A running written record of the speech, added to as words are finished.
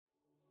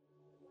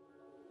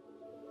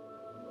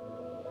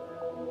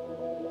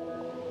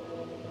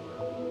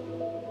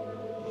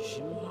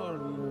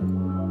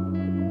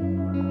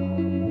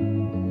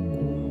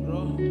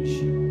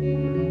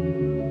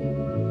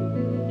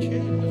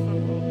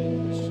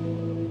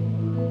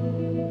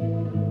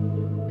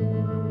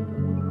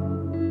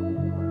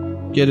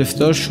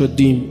گرفتار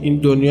شدیم. این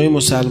دنیای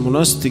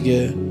مسلماناست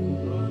دیگه.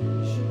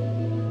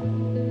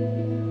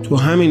 تو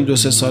همین 2-3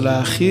 سال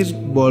اخیر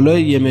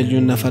بالای 1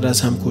 میلیون نفر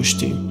از هم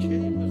کشتیم.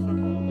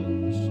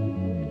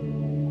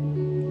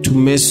 تو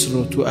مصر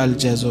و تو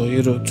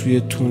الجزایر و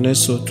توی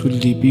تونس و تو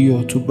لیبی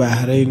و تو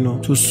بحرین و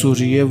تو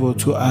سوریه و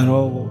تو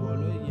عراق و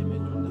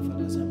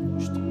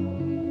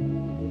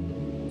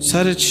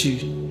سر چی؟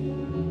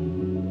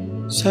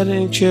 سر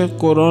اینکه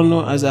قرآن رو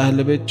از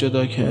اهل بیت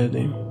جدا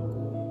کردیم.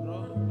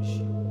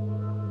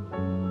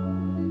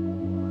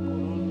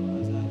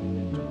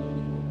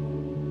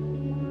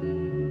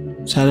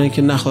 سر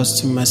اینکه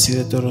نخواستیم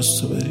مسیر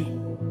درست رو بریم.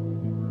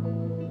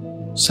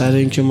 سر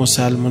اینکه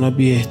مسلمان ها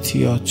بی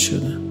احتیاط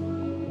شدن،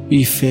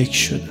 بی فکر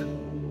شدن،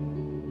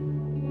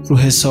 رو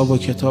حساب و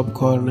کتاب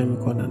کار نمی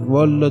کنن.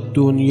 والا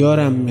دنیا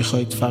رم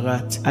میخواید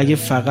فقط. اگه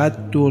فقط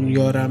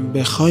دنیا رم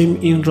بخوایم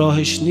این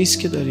راهش نیست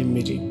که داریم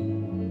میریم.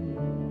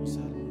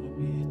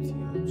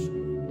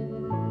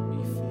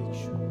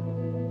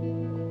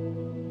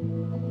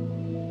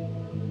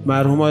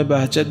 مرحوم آقای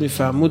بهجت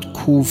میفرمود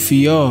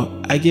کوفیا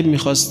اگه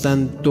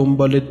میخواستن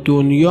دنبال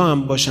دنیا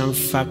هم باشن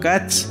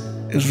فقط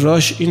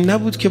راش این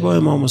نبود که با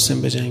امام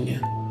حسین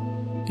بجنگن.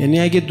 یعنی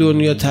اگه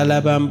دنیا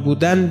طلبم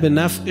بودن به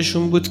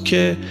نفعشون بود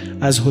که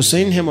از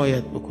حسین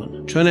حمایت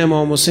بکنن، چون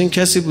امام حسین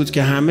کسی بود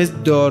که همه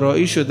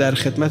داراییشو در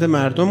خدمت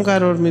مردم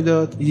قرار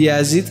میداد.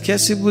 یزید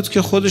کسی بود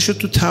که خودشو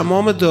تو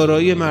تمام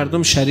دارایی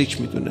مردم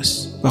شریک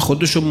میدونست و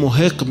خودشو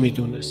محق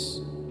میدونست.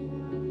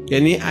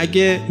 یعنی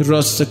اگه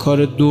راست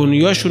کار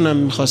دنیاشون هم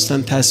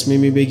میخواستن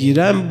تصمیمی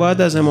بگیرن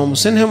باید از امام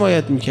حسین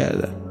حمایت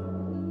میکردن.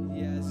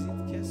 یزید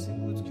کسی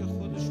بود که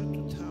خودشو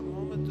تو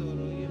تمام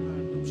دارایی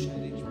مردم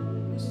شریک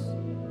میدونست.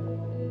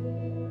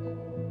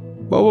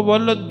 بابا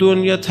والا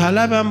دنیا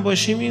طلب هم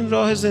باشیم این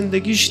راه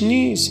زندگیش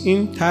نیست،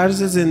 این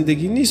طرز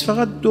زندگی نیست.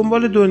 فقط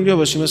دنبال دنیا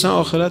باشیم، مثلا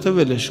آخرت رو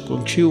ولش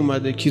کن، کی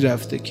اومده کی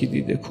رفته کی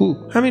دیده کو،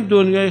 همین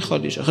دنیای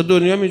خالیش. آخه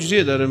دنیا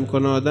اینجوریه داره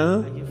میکنه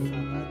آدم.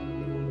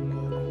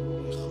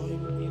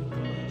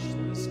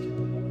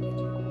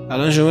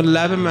 الان شما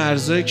لب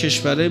مرزهای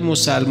کشورهای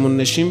مسلمان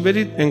نشین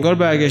برید، انگار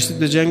برگشتید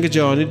به جنگ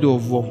جهانی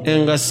دوم.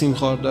 انقدر سیم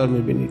خاردار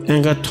میبینید،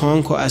 انقدر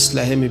تانک و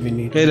اسلحه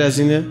میبینید. غیر از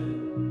اینه؟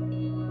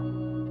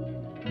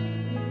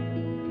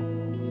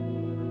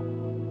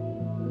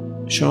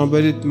 شما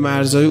برید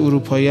مرزهای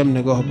اروپایی هم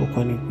نگاه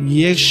بکنید.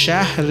 یک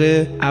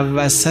شهر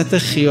وسط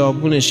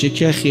خیابونش،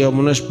 یکی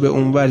خیابوناش به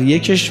اونور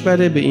یک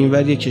کشوره، به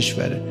اینور یک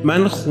کشوره.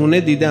 من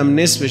خونه دیدم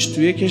نصفش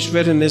توی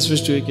کشور،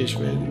 نصفش توی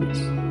کشور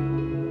دیگه.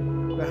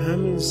 به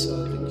همین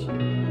سادگی.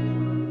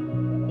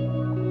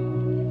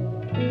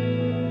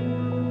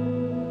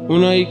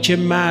 اونایی که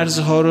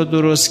مرزها رو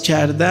درست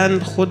کردن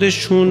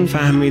خودشون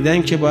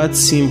فهمیدن که باید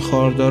سیم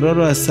خاردارا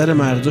رو از سر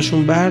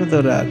مرزشون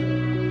بردارن.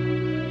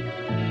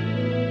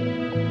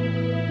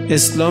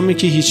 اسلامی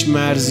که هیچ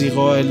مرزی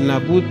قائل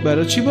نبود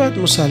برای چی باید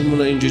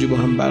مسلمان‌ها اینجوری با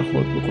هم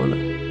برخورد بکنن؟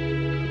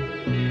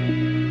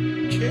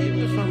 کی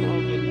میخوام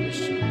عاقل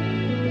بشیم؟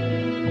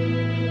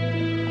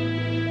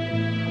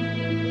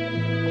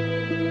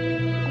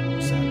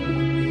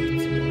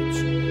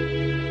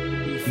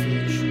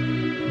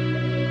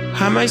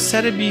 همش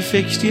سر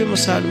بیفکری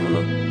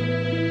مسلمان‌ها.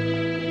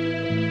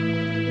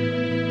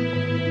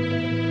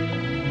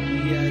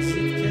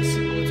 یزید کسی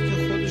بود که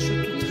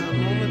خودشو تو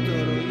تمام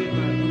دارایی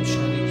مردم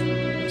شریک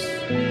می‌دونست.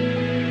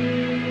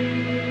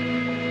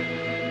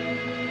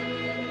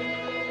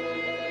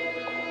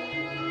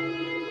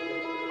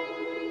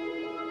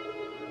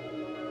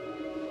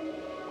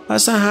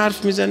 اصلا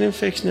حرف میزنیم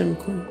فکر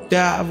نمی‌کنیم.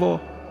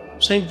 دعوا،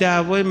 مثلا این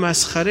دعوای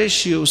مسخره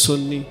شیعه و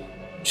سنی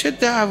چه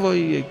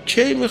دعواییه؟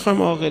 کی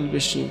میخوایم عاقل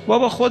بشیم؟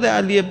 بابا خود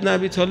علی ابن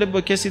ابی طالب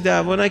با کسی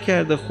دعوا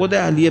نکرده. خود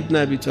علی ابن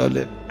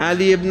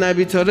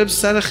ابی طالب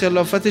سر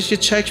خلافتش یه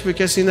چک به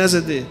کسی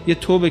نزده، یه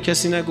تو به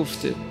کسی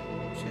نگفته.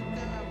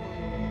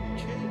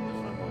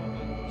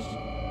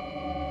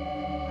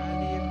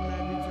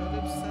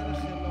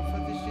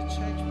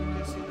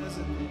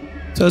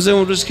 تازه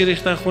اون روز که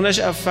ریختن خونش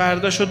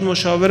فردا شد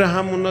مشاور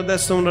همونا،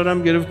 دست اونا رو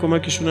هم گرفت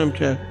کمکشون هم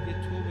کرد.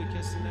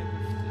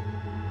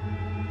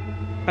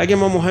 اگه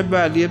ما محب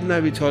علی ابن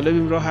ابی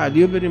طالبیم راه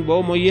علی رو بریم.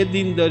 بابا ما یه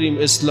دین داریم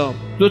اسلام،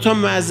 2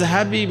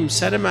 مذهبیم،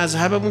 سر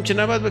مذهبمون که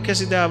نباید با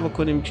کسی دعوا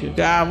کنیم، که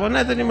دعوا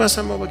نداریم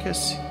مثلا ما با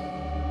کسی،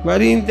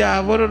 ولی این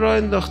دعوا رو راه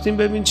انداختیم.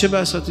 ببین چه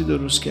بساطی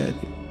درست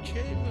کردیم.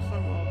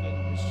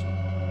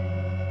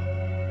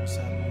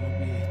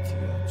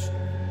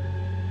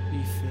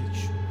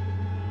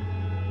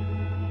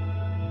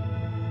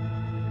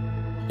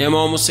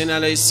 امام حسین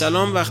علیه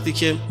السلام وقتی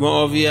که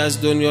معاویه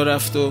از دنیا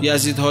رفت و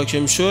یزید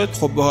حاکم شد،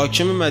 خب به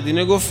حاکم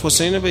مدینه گفت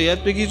حسین رو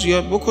بیعت بگیر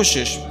یا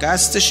بکشش.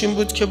 قصدش این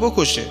بود که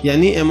بکشه.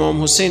 یعنی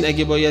امام حسین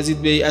اگه با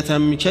یزید بیعت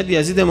هم میکرد،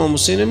 یزید امام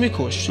حسین رو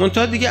میکش.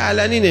 منتها دیگه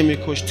علنی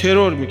نمیکش،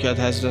 ترور میکرد.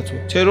 حضرتو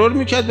ترور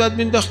میکرد، بعد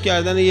مینداخت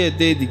گردن یه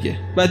عده دیگه،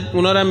 بعد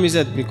اونا رو هم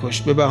میزد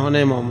میکش به بهانه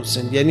امام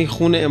حسین. یعنی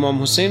خون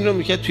امام حسین رو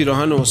میکرد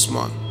پیراهن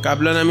عثمان.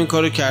 قبلا هم این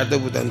کارو کرده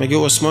بودن. مگه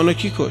عثمانو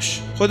کی کش؟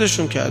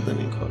 خودشون کردن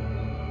این کارو.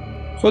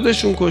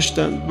 خودشون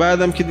کشتن.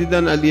 بعدم که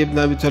دیدن علی ابن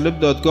ابی طالب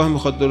دادگاه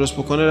میخواد درست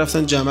بکنه،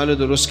 رفتن جمل رو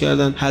درست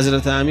کردن.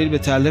 حضرت امیر به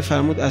طلحه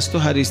فرمود از تو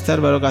حریص‌تر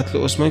برای قتل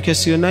عثمان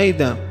کسی رو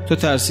ندیدم، تو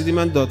ترسیدی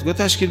من دادگاه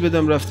تشکیل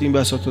بدم، رفتی این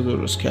بساط رو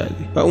درست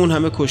کردی و اون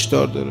همه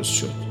کشتار درست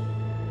شد.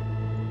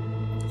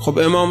 خب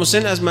امام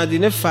حسین از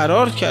مدینه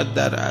فرار کرد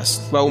در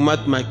اصل و اومد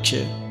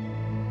مکه.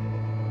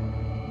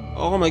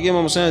 آقا مگه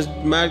امام حسین از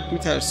مرگ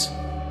میترسی؟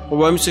 خب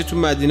باید میشه تو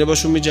مدینه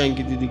باشون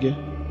میجنگیدی دیگه،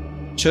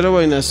 چرا با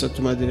این اساس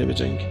تو مدینه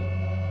بجنگی؟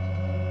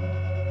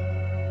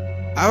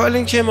 اول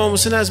اینکه امام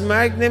حسین از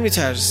مرگ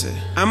نمیترسه،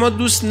 اما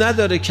دوست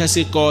نداره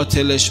کسی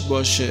قاتلش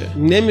باشه،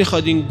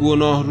 نمیخواد این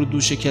گناه رو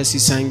دوش کسی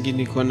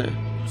سنگینی کنه.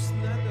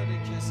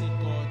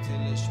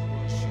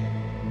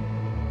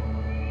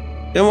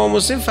 امام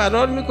حسین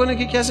فرار میکنه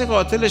که کسی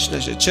قاتلش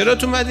نشه. چرا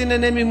تو مدینه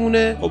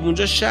نمیمونه؟ خب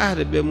اونجا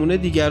شهر، بمونه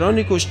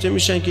دیگرانی کشته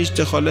میشن که هیچ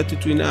دخالتی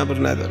تو این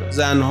امر نداره.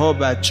 زنها،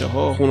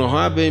 بچه‌ها،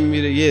 خونه‌ها بین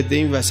میره، یه عده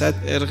این وسط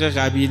ارق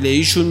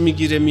قبیله‌ایشون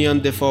میگیره میان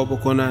دفاع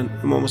بکنن.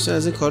 امام حسین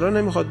از این کارا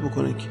نمیخواد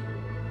بکنه که.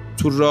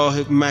 تو راه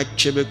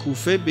مکه به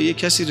کوفه به یه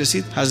کسی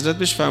رسید، حضرت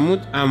بهش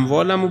فرمود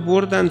اموالمو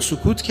بردن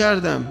سکوت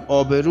کردم،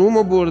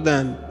 آبرومو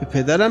بردن، به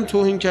پدرم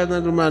توهین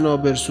کردن، رو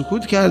منابر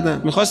سکوت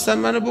کردن، میخواستن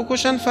منو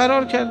بکشن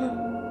فرار کردم.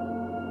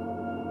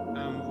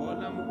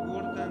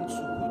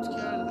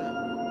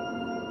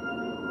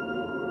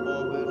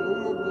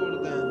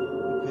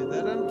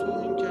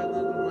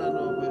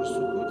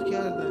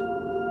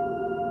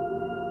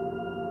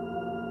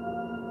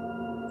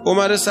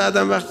 عمر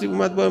سعدم وقتی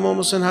اومد با امام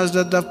حسین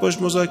حضرت رفت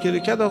باش مذاکره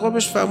کرد، آقا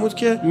بهش فرمود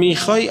که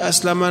میخوای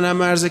اصلا منم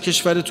مرز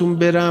کشورتون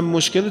برم،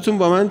 مشکلتون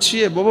با من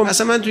چیه؟ بابا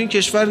اصلا من تو این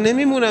کشور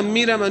نمیمونم،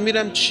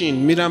 میرم چین،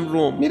 میرم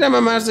روم،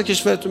 میرم مرز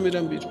کشورتون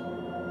میرم بیرون.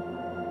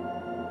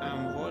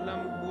 اموالم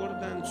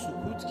بردن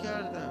سکوت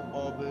کردم،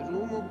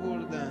 آبرومو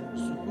بردن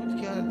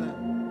سکوت کردم.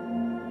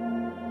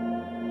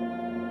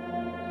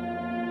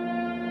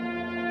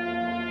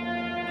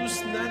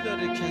 دوست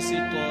نداره کسی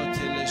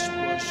قاتلش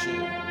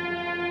باشه.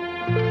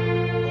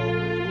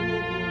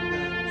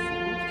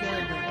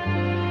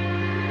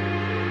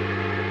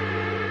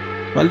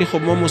 ولی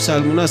خب ما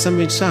مسلمان اصلا به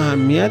این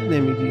اهمیت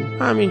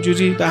نمیدیم،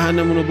 همینجوری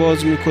دهنمون رو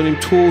باز میکنیم،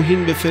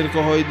 توهین به فرقه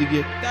های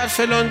دیگه. در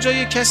فلان جا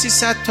یه کسی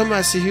 100 تا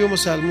مسیحی و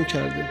مسلمان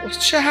کرده،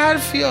 چه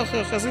حرفی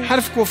آخه؟ اصلا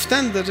حرف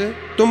گفتن داره؟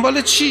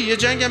 دنبال چی؟ یه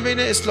جنگم بین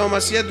اسلام و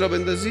مسیحیت را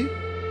بندازی؟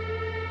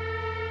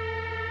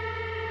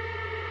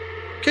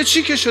 که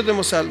چی که شده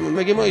مسلمان؟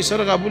 مگه ما عیسی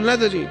رو قبول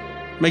نداریم؟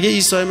 مگه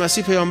عیسی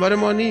مسیح پیامبر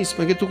ما نیست؟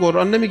 مگه تو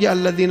قرآن نمیگه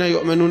الذین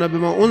یؤمنون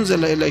بما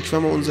انزل الیک و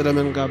ما انزل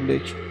من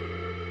قبلک؟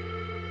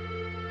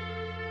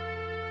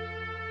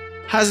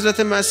 حضرت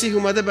مسیح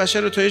اومده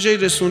بشر رو تا یه جایی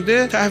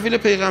رسونده، تحویل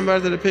پیغمبر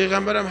داره،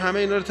 پیغمبرم همه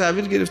اینا رو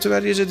تحویل گرفته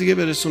برای یه جای دیگه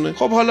برسونه.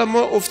 خب حالا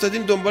ما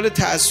افتادیم دنبال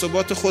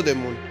تعصبات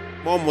خودمون،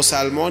 ما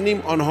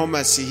مسلمانیم، آنها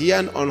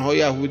مسیحیان، آنها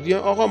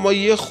یهودیان. آقا ما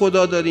یه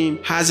خدا داریم،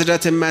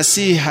 حضرت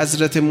مسیح،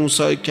 حضرت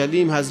موسی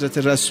کلیم، حضرت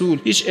رسول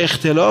هیچ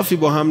اختلافی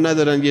با هم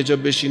ندارن، یه جا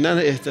بشینن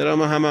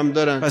احترام هم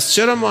دارن. پس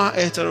چرا ما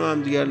احترام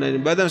هم دیگر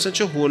نداریم؟ بعد مثلا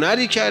چه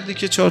هنری کردی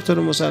که 4 تا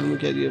رو مسلمان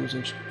کردی؟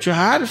 مثلا چه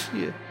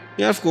حرفیه؟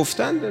 این حرف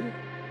گفتن داره،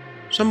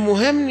 مثلا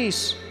مهم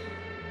نیست.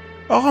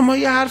 آقا ما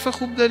یه حرف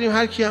خوب داریم،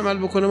 هر کی عمل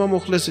بکنه ما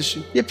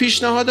مخلصشیم. یه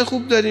پیشنهاد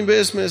خوب داریم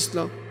به اسم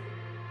اسلام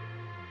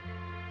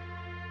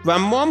و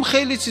ما هم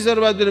خیلی چیزا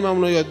رو باید بریم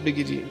اونو یاد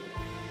بگیریم،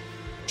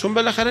 چون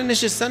بالاخره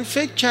نشستن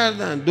فکر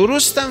کردن،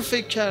 درستم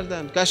فکر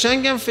کردن،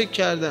 قشنگم فکر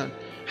کردن.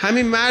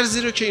 همین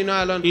مرزی رو که اینا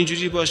الان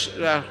اینجوری باش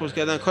برخورد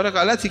کردن کار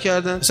غلطی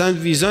کردن. مثلا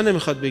ویزا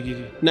نمیخواد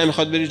بگیری،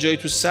 نمیخواد بری جایی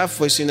تو صف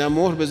وایسی، نه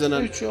مهر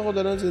بزنن، چی آقا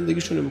دارن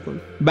زندگیشونو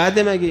میکنن. بعد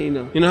مگه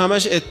اینا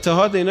همش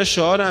اتحاد، اینا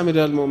شعار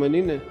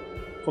امیرالمومنینه.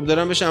 خب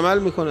دارن بهش عمل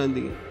میکنن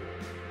دیگه.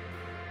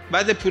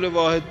 بعد پول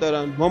واحد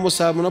دارن، ما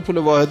مسلمان‌ها پول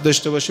واحد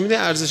داشته باشیم،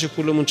 میدونی ارزش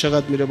پولمون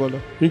چقدر میره بالا؟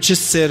 این چه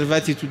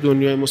ثروتی تو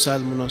دنیای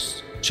مسلماناست.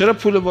 چرا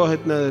پول واحد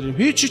نداریم؟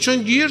 هیچی، چون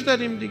گیر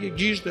داریم دیگه،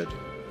 گیر داریم.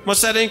 ما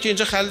سر اینکه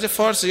اینجا خلیج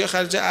فارس یا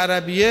خلیج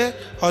عربیه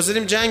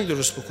حاضریم جنگ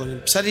درست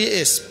بکنیم سر یه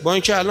اسم، با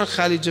اینکه الان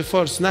خلیج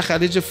فارس نه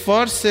خلیج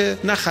فارس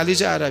نه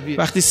خلیج عربی.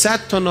 وقتی 100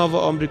 تا ناو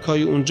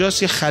آمریکایی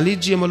اونجاست، یه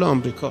خلیجی مال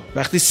آمریکا.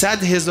 وقتی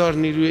 100,000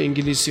 نیروی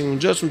انگلیسی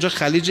اونجاست، اونجا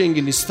خلیج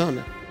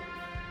انگلیستانه.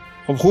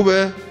 خب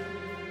خوبه؟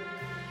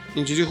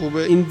 اینجوری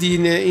خوبه؟ این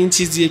دینه، این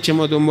چیزیه که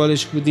ما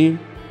دنبالش بودیم،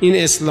 این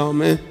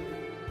اسلامه.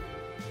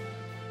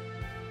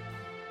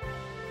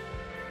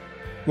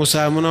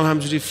 مسلمان هم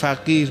همجوری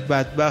فقیر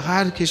بدبخت،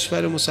 هر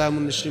کشور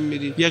مسلمان نشین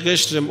میری یه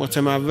قشر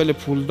متمول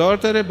پولدار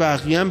داره،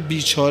 بقیه هم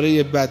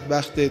بیچاره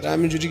بدبخته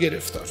همینجوری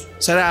گرفتار،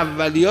 سر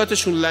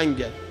اولیاتشون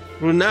لنگن،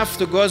 رو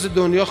نفت و گاز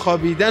دنیا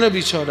خوابیدن و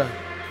بیچاره.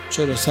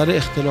 چرا؟ سر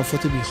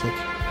اختلافات بیخودی،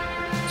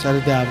 سر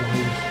دعواهای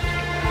بیخودی.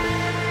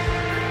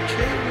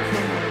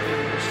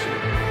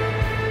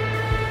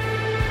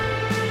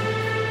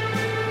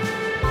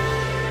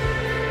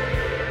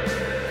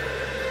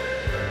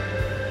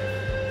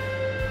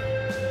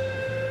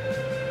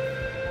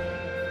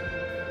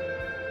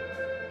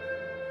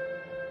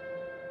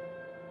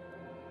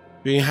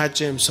 به این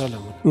حج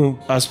امسالمون،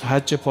 از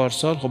حج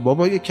پارسال. خب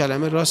بابا یه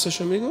کلمه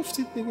راستشو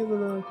میگفتید دیگه به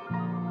من.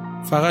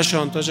 فقط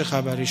شانتاج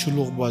خبری،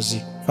 شلوغ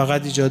بازی،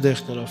 فقط ایجاد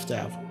اختلاف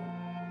دعوا.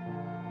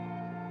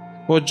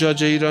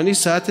 حجاج ایرانی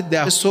ساعت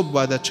 10 صبح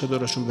باید از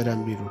چادرشون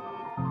برن بیرون،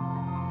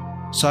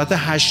 ساعت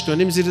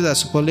 8:30 زیر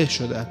دست و پا له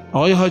شدن.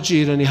 آقای حاجی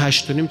ایرانی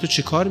 8:30 تو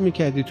چه کار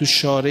میکردی تو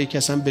شارعی که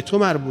اصلا به تو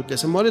مربوط،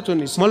 اصلا مال تو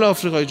نیست، مال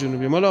آفریقای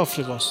جنوبی، مال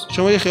آفریقاست.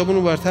 شما یه خیابون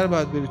اونورتر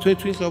باید بری،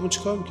 تو این خیابون چه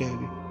کار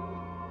میکردی؟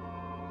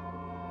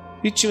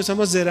 هیچی. مثلا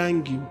ما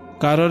زرنگیم،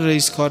 قرار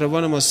رئیس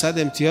کاروان ما 100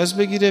 امتیاز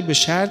بگیره به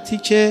شرطی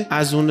که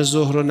از اون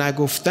ظهر رو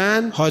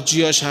نگفتن،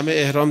 حاجیاش همه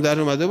احرام در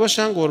اومده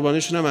باشن،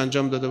 قربانیشون هم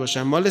انجام داده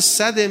باشن. مال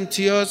 100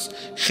 امتیاز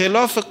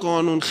خلاف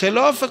قانون،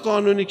 خلاف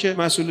قانونی که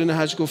مسئولین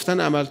حج گفتن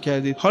عمل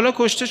کردید. حالا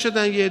کشته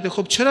شدن یه عده.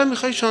 خب چرا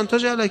میخوای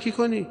شانتاژ الکی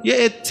کنی؟ یه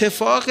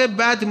اتفاق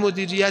بد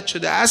مدیریت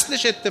شده،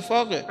 اصلش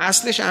اتفاقه،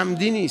 اصلش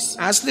عمدی نیست،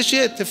 اصلش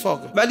یه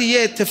اتفاقه، ولی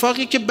یه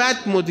اتفاقی که بد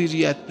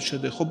مدیریت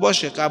شده. خب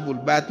باشه، قبول،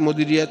 بد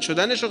مدیریت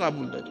شدنشو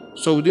قبول داریم،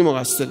 سعودی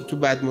مقصر تو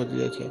بد مدیریت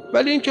کرد.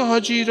 ولی اینکه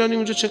حاجی ایرانی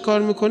اونجا چه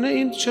کار میکنه،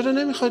 این چرا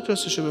نمیخواید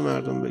راستشو به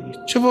مردم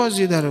بگید؟ چه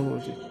بازی در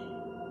آوردید؟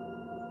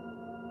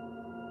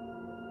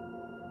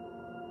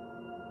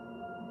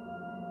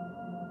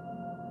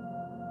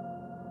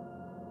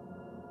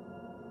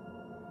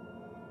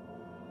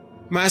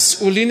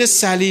 مسئولین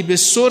صلیب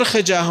سرخ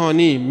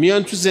جهانی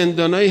میان تو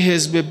زندانای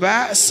حزب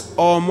بعث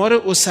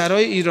آمار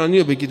اسرای ایرانی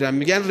رو بگیرن،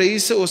 میگن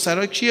رئیس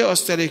اسرا کیه؟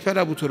 آسترالکبر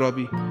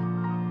ابوترابی.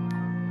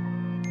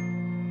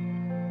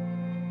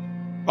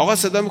 آقا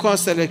صدا میکنه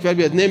آسترالکبر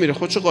بیاد، نمیره،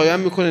 خودشو قایم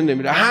میکنه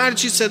نمیره، هر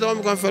چی صدا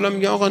میکنه فلان،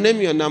 میگه آقا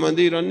نمیاد،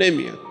 نماینده ایران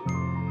نمیاد.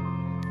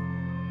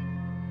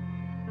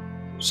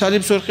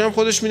 صلیب سرخی هم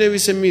خودش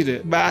مینویسه میره.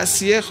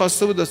 بعثیه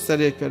خواسته بود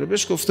آسترالکبر،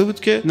 بهش گفته بود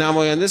که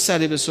نماینده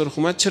صلیب سرخ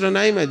اومد چرا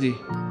نیومدی؟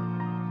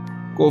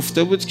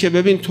 گفته بود که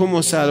ببین تو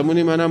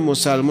مسلمونی، منم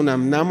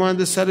مسلمونم،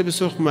 نماینده صلیب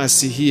سرخ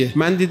مسیحیه،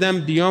 من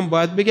دیدم بیام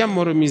باید بگم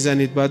ما رو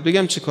میزنید، باید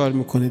بگم چه کار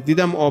میکنید،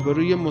 دیدم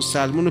آبروی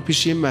مسلمون رو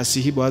پیش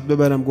مسیحی باید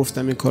ببرم،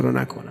 گفتم این کارو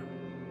نکنم.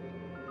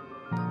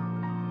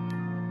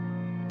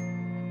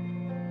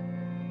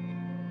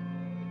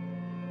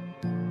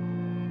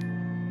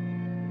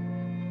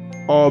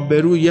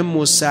 آبروی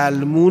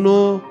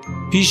مسلمونو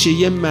پیش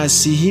یه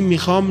مسیحی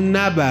میخوام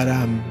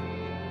نبرم.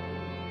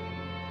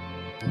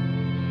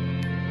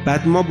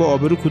 بعد ما با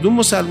آبرو کدوم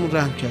مسلمون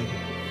رحم کردیم؟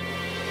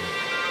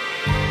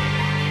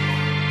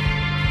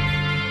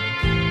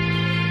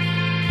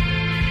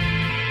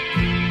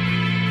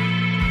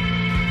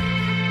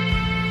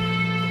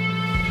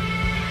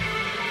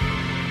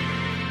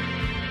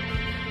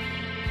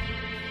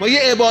 ما یه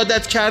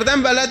عبادت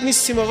کردن بلد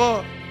نیستیم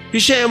آقا.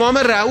 پیش امام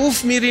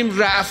رؤوف میریم،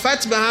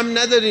 رأفت به هم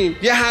نداریم.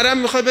 یه حرم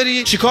میخوای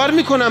بری چیکار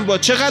میکنم؟ با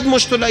چقدر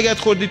مشت و لگد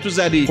خوردی تو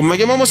زری؟ خب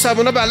مگه ما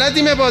مسلمونا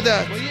بلدیم عبادت؟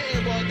 ما یه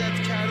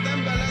عبادت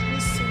کردن بلد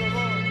نیستیم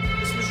آقا،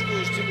 اسمشو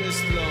گذاشتیم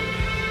اسلام.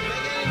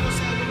 مگه این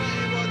مسلمونا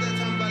عبادت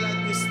هم بلد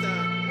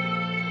نیستن؟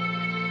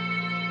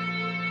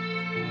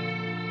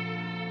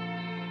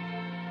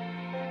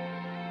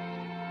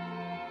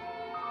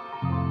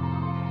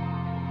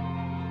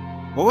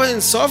 بابا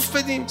انصاف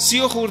بدیم.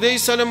 30 خورده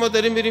سال ما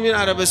داریم بریم این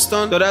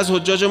عربستان، داره از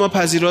حجاج ما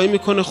پذیرایی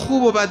میکنه،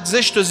 خوب و بد،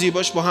 زشت و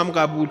زیباش با هم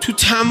قبول. تو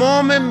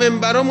تمام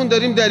منبرامون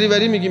داریم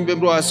دریوری میگیم به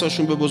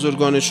رؤساشون، به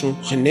بزرگانشون.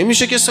 خب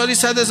نمیشه که سالی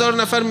 100,000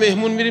 نفر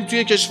مهمون میریم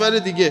توی کشور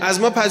دیگه، از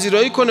ما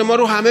پذیرایی کنه، ما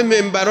رو همه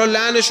منبرا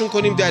لعنشون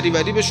کنیم،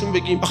 دریوری بهشون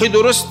بگیم. آخه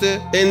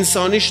درسته؟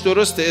 انسانیش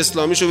درسته،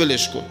 اسلامیشو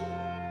ولش کن.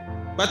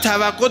 و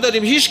توقع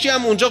داریم هیچ کی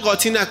هم اونجا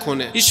قاطی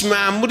نکنه، هیچ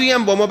مأموری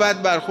هم با ما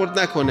بد برخورد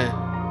نکنه.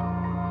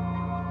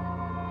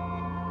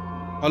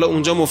 حالا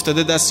اونجا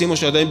مفتده دستی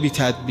مشاهده بی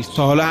تدبیر.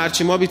 تا حالا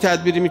هرچی ما بی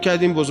تدبیری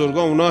میکردیم،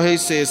 بزرگا اونا هی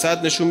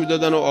 300 نشون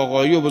میدادن و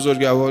آقایی و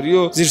بزرگواری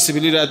و زیر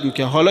سیبیلی رد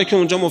میکردن. حالا که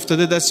اونجا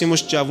مفتده دستی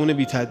مش جوون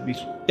بی تدبیر.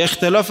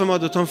 اختلاف ما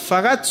دوتان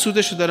فقط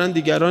سودشو دارن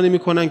دیگرانی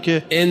میکنن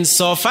که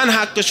انصافا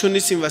حقشون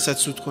نیست این وسط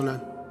سود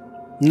کنن.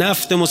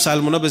 نفت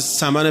مسلمونا به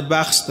ثمن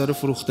بخس داره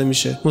فروخته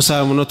میشه.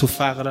 مسلمونا تو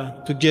فقرن،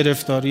 تو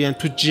گرفتاریان،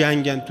 تو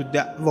جنگن، تو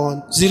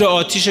دعوان، زیر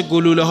آتیش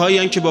گلوله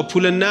هایی که با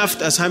پول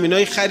نفت از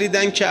همینایی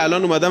خریدن که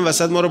الان اومدن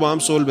وسط ما رو با هم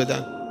صلح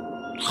بدن.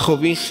 خب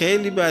این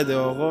خیلی بده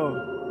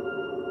آقا.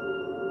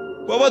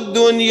 بابا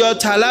دنیا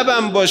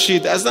طلبم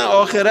باشید، اصلا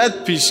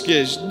آخرت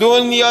پیشکش.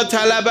 دنیا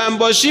طلبم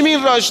باشیم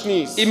این راش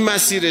نیست، این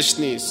مسیرش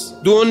نیست.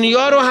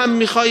 دنیا رو هم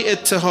میخوای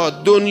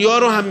اتحاد، دنیا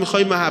رو هم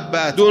میخوای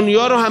محبت،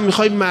 دنیا رو هم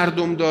میخوای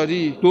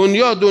مردمداری.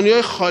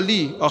 دنیای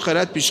خالی،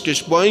 آخرت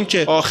پیشکش. با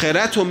اینکه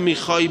آخرت رو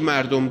میخوای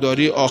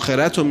مردمداری،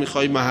 آخرت رو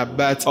میخوای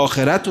محبت،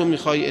 آخرت رو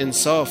میخوای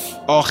انصاف،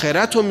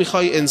 آخرت رو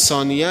میخوای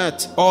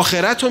انسانیت،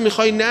 آخرت رو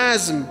میخوای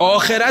نظم،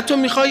 آخرت رو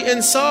میخوای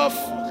انصاف.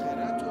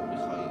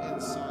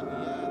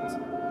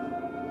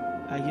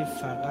 اگه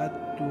فقط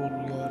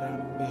دنیا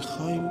رو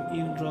بخوایم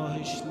این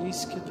راهش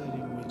نیست که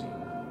داریم میریم.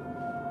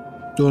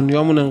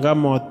 دنیامون انقدر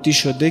مادی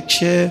شده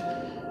که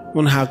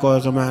اون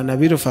حقایق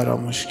معنوی رو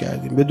فراموش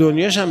کردیم، به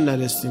دنیاش هم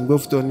نرسیدیم.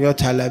 گفت دنیا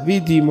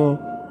طلبیدیم و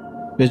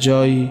به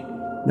جایی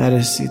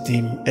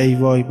نرسیدیم. ای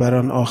وای بر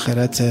آن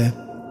آخرت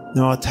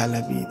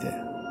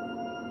ناطلبیده.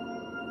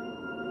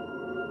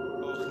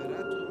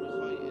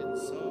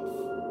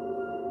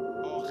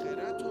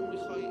 آخرت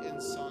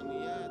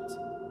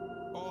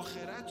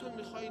رو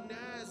میخوای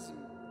نظم،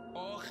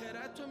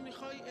 آخرت رو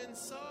میخوای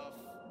انصاف.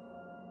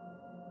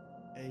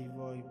 ای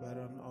وای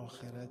بران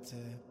آخرت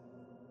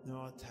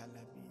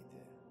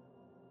ناطلبیده.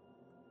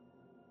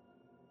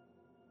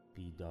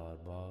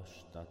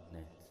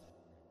 بیدارباش.net